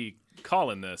 you should be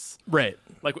calling this. Right.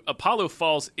 Like, Apollo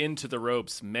falls into the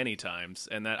ropes many times,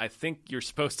 and that I think you're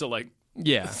supposed to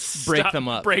Yeah, break them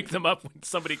up. Break them up when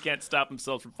somebody can't stop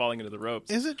himself from falling into the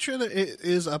ropes. Is it true that it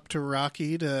is up to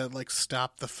Rocky to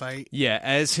stop the fight? Yeah,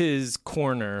 as his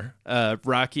corner,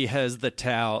 Rocky has the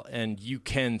towel, and you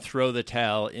can throw the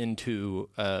towel into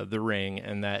the ring,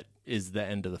 and that is the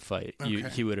end of the fight. Okay.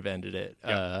 He would have ended it.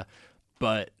 Yep.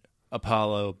 But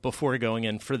Apollo, before going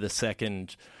in for the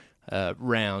second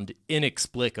round,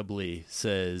 inexplicably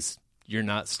says, you're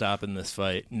not stopping this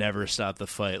fight. Never stop the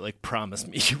fight. Promise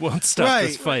me you won't stop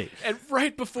this fight. And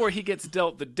right before he gets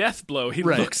dealt the death blow, he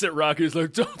Right. looks at Rocky. He's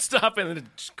like, "Don't stop!" And then it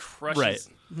just crushes, Right.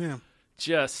 Yeah.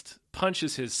 just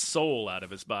punches his soul out of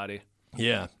his body.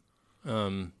 Yeah.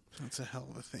 That's a hell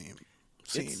of a scene.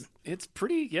 It's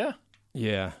pretty, yeah.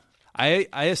 Yeah. I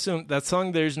assume that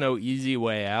song, There's No Easy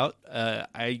Way Out.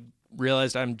 I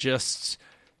realized I'm just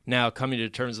now coming to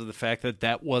terms with the fact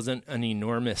that wasn't an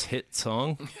enormous hit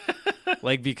song.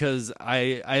 Because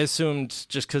I assumed,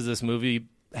 just because this movie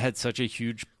had such a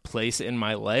huge place in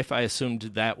my life, I assumed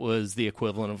that was the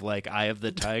equivalent of Eye of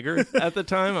the Tiger at the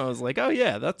time. I was like, oh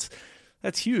yeah, that's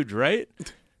huge, right?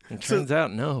 And turns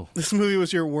out, no. This movie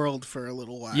was your world for a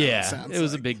little while. Yeah, it it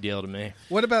was a like. big deal to me.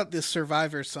 What about this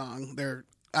Survivor song?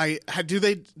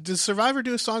 Does Survivor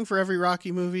do a song for every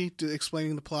Rocky movie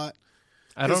explaining the plot?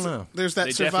 I don't know. There's that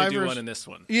They Survivor. definitely do one in this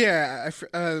one. Yeah,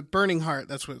 Burning Heart.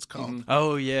 That's what it's called. Mm-hmm.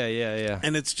 Oh, yeah.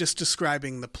 And it's just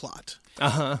describing the plot.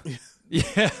 Uh-huh.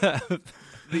 Yeah.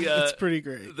 It's pretty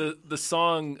great. The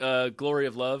song "Glory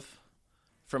of Love"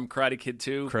 from Karate Kid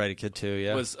 2 Karate Kid 2,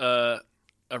 yeah. was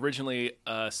originally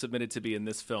submitted to be in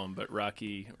this film, but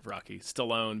Rocky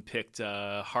Stallone picked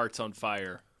 "Hearts on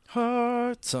Fire."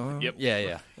 Hearts on. Yep.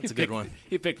 Yeah. That's a good one.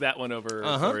 He picked that one over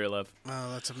Uh-huh. "Glory of Love,"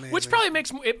 Oh, that's amazing. which probably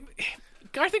makes it.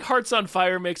 I think "Hearts on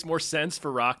Fire" makes more sense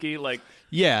for Rocky.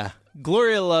 Yeah.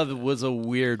 Gloria Love was a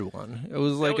weird one. It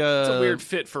was it's a weird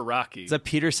fit for Rocky. Is that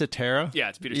Peter Cetera? Yeah,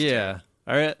 it's Peter Yeah. Cetera.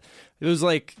 All right.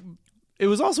 It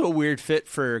was also a weird fit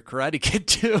for Karate Kid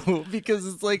 2 because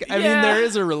it's I mean, Yeah. there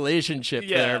is a relationship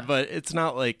Yeah. there, but it's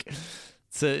not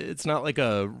it's not like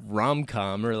a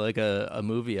rom-com or a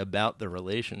movie about the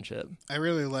relationship. I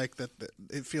really like that.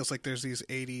 It feels like there's these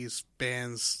 '80s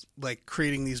bands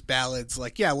creating these ballads.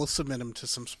 We'll submit them to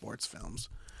some sports films.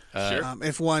 Sure.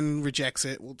 If one rejects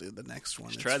it, we'll do the next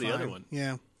one. try It's the other fine. one.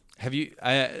 Yeah. Have you?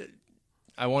 I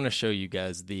want to show you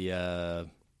guys the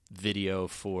video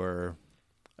for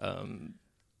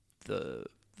the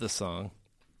song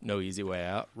 "No Easy Way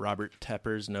Out." Robert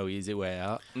Tepper's "No Easy Way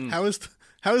Out."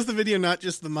 How is the video not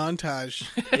just the montage?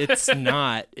 It's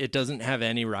not. It doesn't have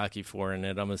any Rocky IV in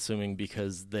it. I'm assuming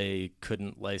because they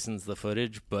couldn't license the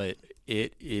footage, but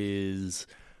it is.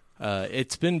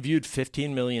 It's been viewed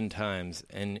 15 million times,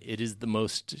 and it is the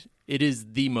most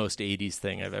 80s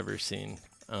thing I've ever seen.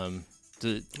 Are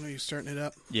you starting it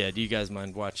up? Yeah, do you guys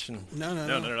mind watching No. No,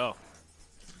 not at all.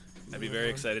 I'd be very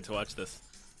excited to watch this.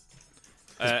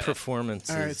 his performances?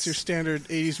 All right, it's your standard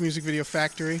 '80s music video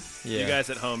factory. Yeah. You guys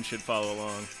at home should follow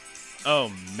along.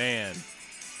 Oh, man.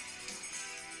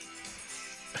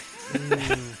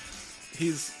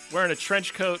 He's wearing a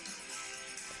trench coat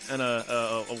and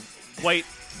a white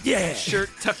shirt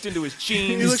tucked into his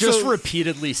jeans. He's looks just so-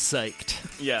 repeatedly psyched.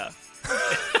 Yeah.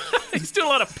 He's doing a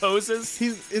lot of poses.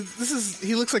 He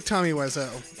looks like Tommy Wiseau.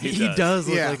 He does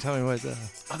look Yeah. like Tommy Wiseau.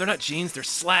 Oh, they're not jeans, they're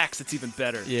slacks. It's even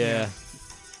better. Yeah.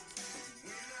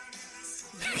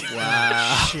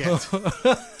 Wow. Shit.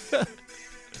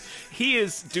 He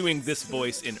is doing this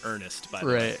voice in earnest, by the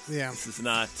way. Right. Yeah. This is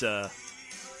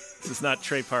not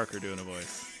Trey Parker doing a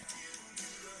voice.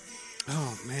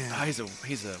 Oh man. Oh,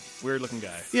 he's a weird looking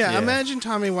guy. Yeah, Yeah. imagine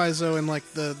Tommy Wiseau in like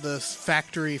the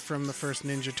factory from the first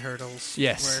Ninja Turtles.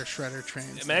 Yes. Where Shredder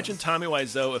trains. Imagine Tommy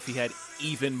Wiseau if he had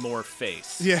even more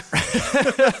face. Yeah.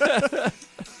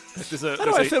 There's How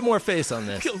do I fit more face on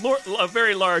this? a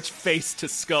very large face to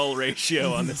skull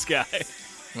ratio on this guy.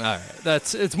 All right,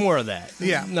 it's more of that.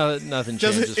 Yeah. No, nothing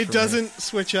changes. It for me. doesn't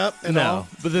switch up at No, all.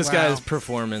 but this Wow. guy's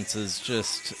performance is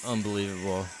just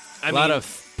unbelievable. A lot mean-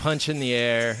 of punch in the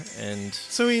air and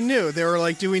So he knew. They were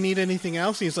like, "Do we need anything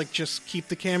else?" He's like, "Just keep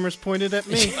the cameras pointed at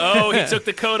me." Oh, he took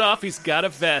the coat off. He's got a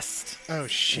vest. Oh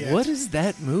shit! what is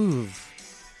that move?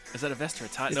 Is that a vest or a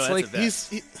tie? It's No, that's like a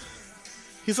vest.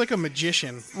 He's like a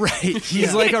magician. Right,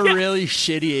 he's like a really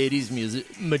shitty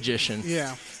 '80s magician.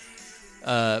 Yeah.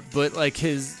 But like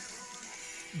his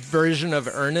version of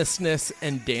earnestness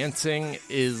and dancing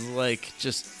is like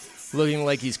just looking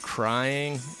like he's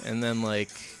crying and then like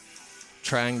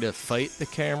trying to fight the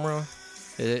camera.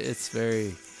 It's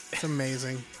very It's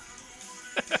amazing.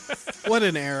 What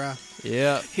an era.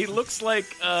 yeah. He looks like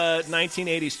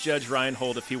 1980s Judge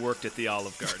Reinhold if he worked at the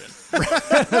Olive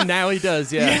Garden. Now he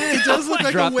does. Yeah, Yeah, he does look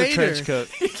like Drop a the waiter. trench coat.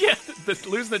 Yeah,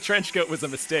 losing the trench coat was a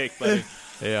mistake, buddy.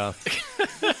 Yeah,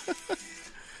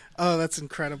 Oh, that's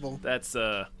incredible. That's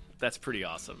pretty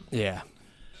awesome. yeah.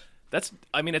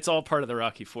 It's all part of the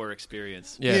Rocky IV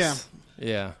experience. Yes.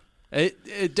 Yeah.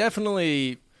 It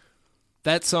definitely,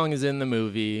 that song is in the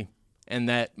movie and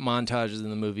that montage is in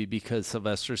the movie because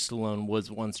Sylvester Stallone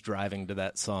was once driving to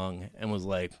that song and was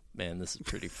like, man, this is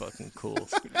pretty fucking cool.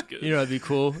 Good. You know what'd be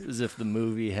cool? Is if the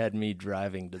movie had me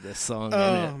driving to this song in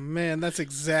Oh it. man, that's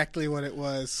exactly what it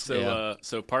was. So, Yeah.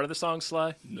 so part of the song,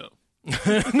 Sly? No.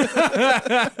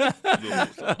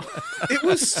 It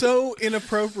was so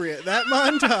inappropriate. That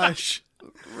montage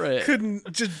Right.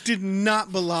 just did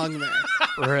not belong there.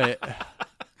 Right.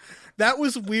 That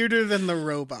was weirder than the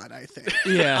robot, I think.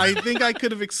 Yeah. I think I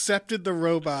could have accepted the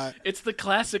robot. It's the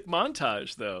classic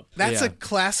montage, though. That's Yeah. a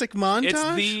classic montage?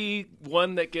 It's the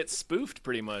one that gets spoofed,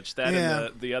 pretty much. That Yeah.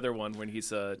 and the other one when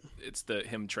he's it's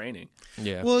him training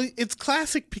Yeah. Well, it's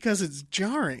classic because it's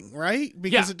jarring, right?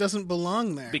 Because Yeah. it doesn't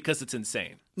belong there. because it's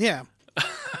insane. Yeah.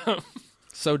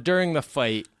 So during the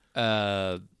fight,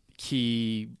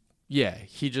 he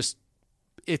just,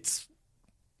 it's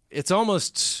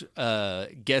almost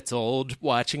gets old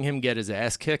watching him get his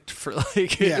ass kicked for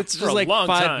like Yeah, it's for just a like long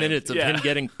 5 time. minutes of Yeah. him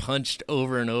getting punched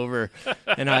over and over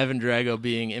and Ivan Drago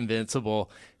being invincible,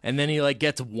 and then he like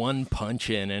gets one punch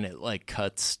in and it like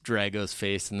cuts Drago's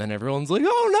face, and then everyone's like,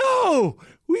 oh no,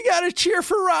 we gotta cheer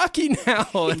for Rocky now,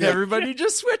 and everybody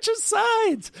just switches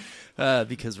sides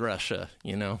because Russia,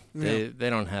 they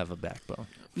don't have a backbone.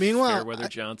 Meanwhile, Fairweather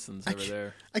Johnson's over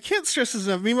there. I can't stress this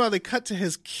enough. Meanwhile, they cut to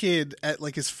his kid at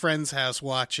like his friend's house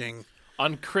watching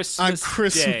On Christmas on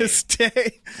Christmas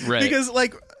Day. Right. Because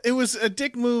like it was a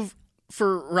dick move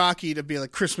for Rocky to be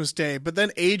like Christmas Day, but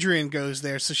then Adrian goes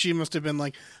there, so she must have been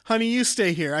like, "Honey, you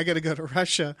stay here. I got to go to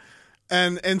Russia."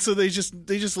 And so they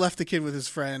just left the kid with his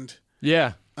friend.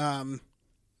 Yeah. And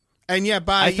yeah,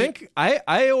 bye. I think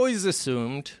I always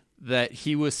assumed that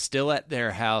he was still at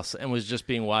their house and was just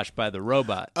being watched by the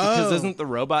robot. Because Oh. isn't the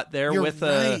robot there you're with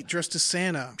right, dressed as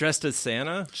Santa. dressed as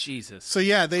Santa? Jesus. So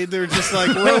yeah, they're just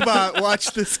like, "Robot,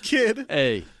 watch this kid."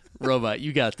 Hey, robot,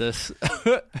 you got this.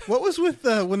 What was with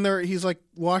when he's like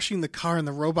washing the car and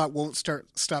the robot won't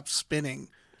stop spinning?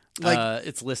 Like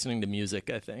It's listening to music,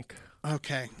 I think.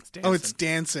 okay, dancing. oh, it's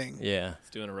dancing. Yeah.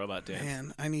 He's doing a robot dance.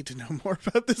 Man, I need to know more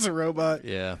about this robot.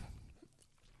 Yeah.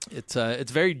 It's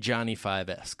very Johnny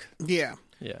Five-esque. Yeah,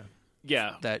 Yeah.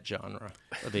 Yeah. That genre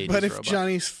of 80s but if robot.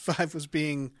 Johnny Five was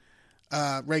being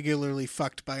regularly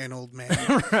fucked by an old man,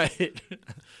 Right.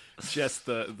 Just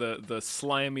the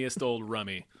slimiest old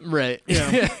rummy. Right. You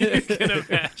can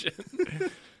imagine.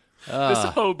 This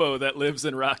hobo that lives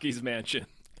in Rocky's mansion.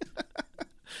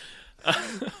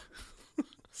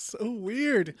 so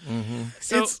weird.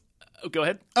 So, It's- go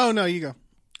ahead. Oh no, you go.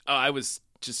 Oh, I was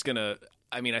just gonna.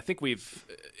 I mean, I think we've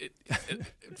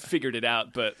figured it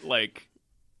out, but like,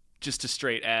 just to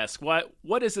straight ask,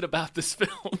 what is it about this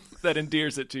film that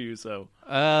endears it to you so?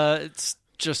 It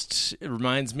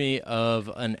reminds me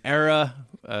of an era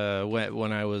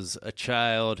when I was a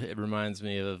child. It reminds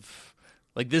me of,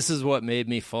 like, this is what made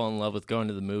me fall in love with going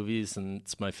to the movies, and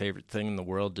it's my favorite thing in the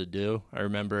world to do. I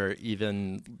remember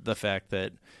even the fact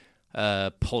that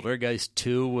Poltergeist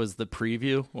 2 was the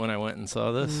preview when I went and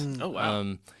saw this. Oh,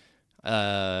 wow.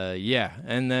 Yeah,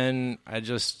 and then I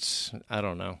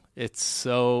don't know. It's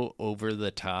so over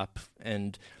the top,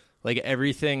 and like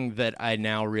everything that I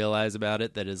now realize about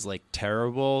it that is like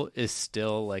terrible is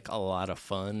still like a lot of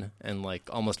fun and like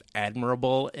almost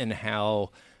admirable in how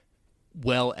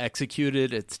well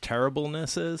executed its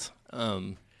terribleness is.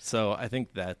 So I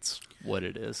think that's what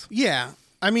it is. Yeah.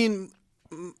 I mean,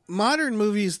 modern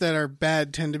movies that are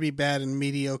bad tend to be bad in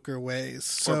mediocre ways.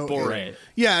 So Or boring.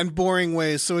 in boring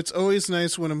ways. So it's always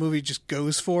nice when a movie just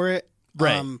goes for it.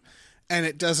 Right. And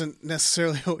it doesn't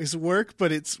necessarily always work,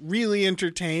 but it's really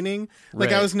entertaining. Like,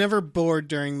 Right. I was never bored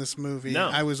during this movie. No.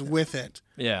 I was with it.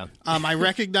 Yeah. I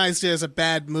recognized it as a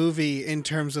bad movie in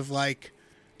terms of, like,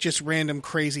 just random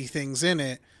crazy things in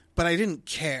it, but I didn't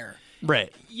care.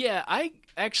 Right. Yeah, I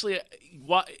actually,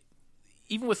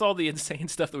 even with all the insane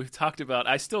stuff that we've talked about,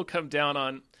 I still come down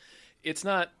on it's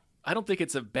not. I don't think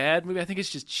it's a bad movie. I think it's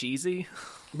just cheesy,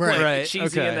 Right. Like, Right,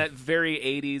 cheesy okay. in that very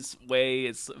 '80s way.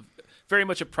 It's very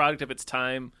much a product of its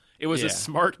time. It was Yeah. a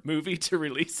smart movie to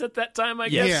release at that time, I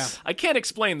Yes. guess. Yeah. I can't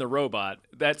explain the robot.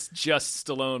 That's just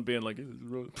Stallone being like,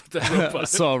 put that robot. I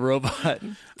saw a robot.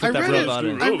 Put I that read, robot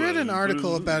in. I read an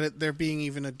article about it there being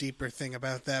even a deeper thing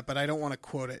about that, but I don't want to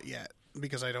quote it yet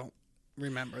because I don't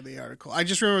remember the article. I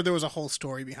just remember there was a whole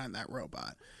story behind that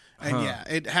robot. And yeah,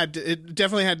 it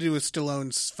definitely had to do with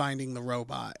Stallone's finding the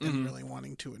robot and really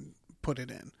wanting to put it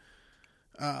in.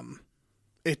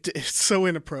 It's so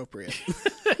inappropriate.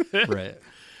 Right.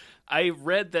 I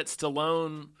read that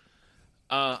Stallone,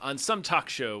 on some talk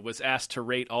show, was asked to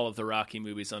rate all of the Rocky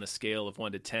movies on a scale of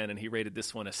 1 to 10, and he rated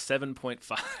this one a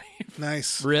 7.5.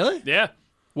 Nice. Really? Yeah.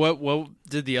 What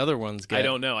did the other ones get? I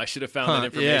don't know. I should have found that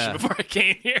information yeah. before I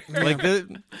came here. Like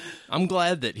I'm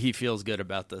glad that he feels good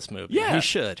about this movie. Yeah, He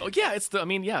should. Oh,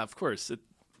 yeah. Of course, it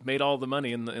made all the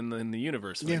money in the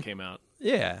universe when it came out.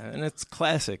 Yeah, and it's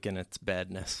classic in its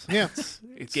badness. Yeah.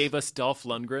 It gave us Dolph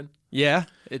Lundgren. Yeah,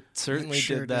 it certainly It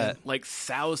sure did that. Like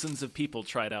thousands of people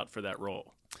tried out for that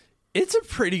role. It's a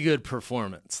pretty good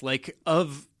performance. Like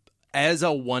as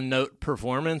a one-note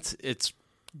performance, it's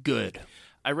good.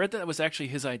 I read that it was actually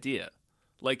his idea.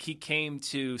 Like, he came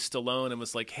to Stallone and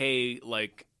was like, hey,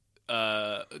 like,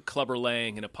 Clubber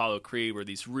Lang and Apollo Creed were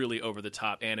these really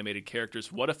over-the-top animated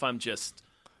characters. What if I'm just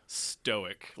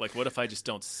stoic? Like, what if I just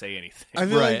don't say anything? I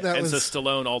feel Right. like that and was... so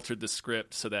Stallone altered the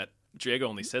script so that Jago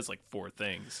only says, like, 4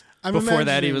 things. I'm Before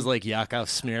that, he imagining- was like Yakov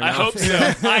Smirnoff. I hope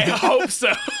so. I hope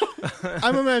so.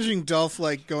 I'm imagining Dolph,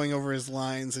 like, going over his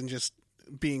lines and just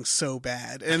being so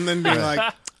bad. And then being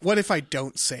like, what if I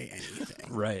don't say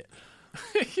anything? Right.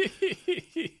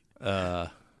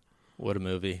 What a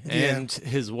movie. Yeah. And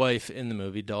his wife in the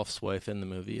movie, Dolph's wife in the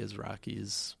movie, is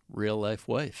Rocky's real-life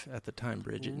wife at the time,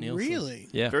 Bridget Nielsen. Really?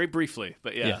 Yeah. Very briefly,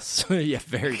 but yeah. Yes. Yeah,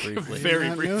 very briefly. Very Did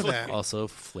not know briefly. that. Also,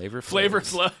 Flavor Flavor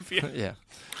Flav. Fluff. Yeah.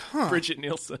 Yeah. Bridget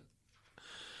Nielsen.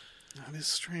 That is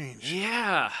strange.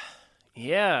 Yeah.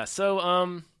 Yeah. So,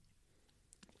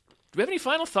 do we have any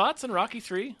final thoughts on Rocky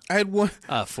 3? I had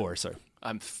 4, sir.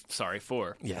 I'm sorry,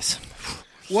 4. Yes.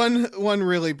 one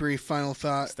really brief final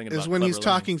thought thinking is about when he's Clubber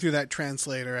Lang. talking through that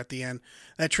translator at the end.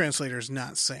 That translator is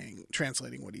not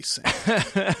translating what he's saying.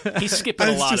 He's skipping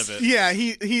a It's lot just- of it. Yeah,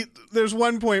 he. There's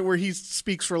one point where he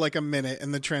speaks for like a minute,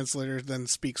 and the translator then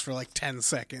speaks for like 10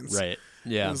 seconds. Right. I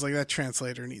Yeah. was like, that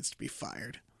translator needs to be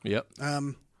fired. Yep.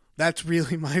 That's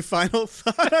really my final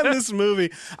thought on this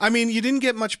movie. I mean, you didn't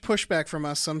get much pushback from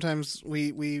us. Sometimes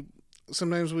we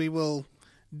will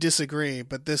disagree,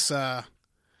 but this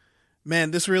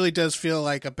this really does feel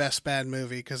like a best bad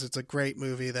movie because it's a great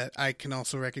movie that I can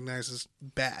also recognize as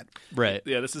bad. Right.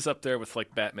 Yeah, this is up there with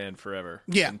like Batman Forever.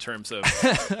 Yeah. In terms of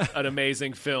an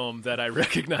amazing film that I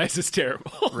recognize as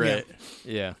terrible. Right.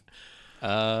 Yeah.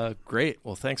 Great.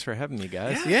 Well, thanks for having me,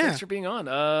 guys. Yeah. Thanks for being on.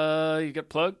 You got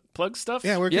plug stuff?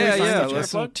 Yeah, where can Yeah, we find yeah. you,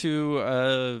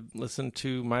 Jeff? Listen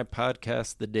to my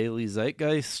podcast, The Daily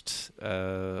Zeitgeist.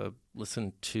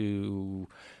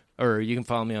 Or you can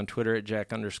follow me on Twitter at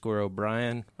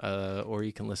Jack_O'Brien, or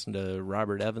you can listen to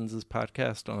Robert Evans's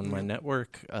podcast on my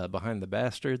network, Behind the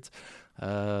Bastards.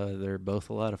 They're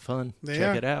both a lot of fun. They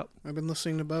Check are. it out. I've been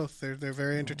listening to both. They're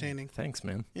very entertaining. Thanks,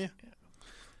 man. Yeah.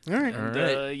 All right. All And,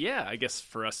 right. yeah, I guess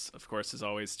for us, of course, as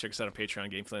always, check us out on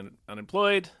Patreon, Gamefully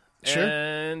Unemployed. Sure.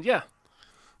 And yeah,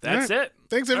 that's All right. it.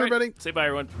 Thanks, All right. everybody. Say bye,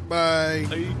 everyone. Bye.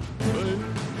 Bye.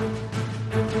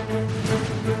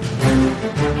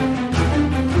 Bye.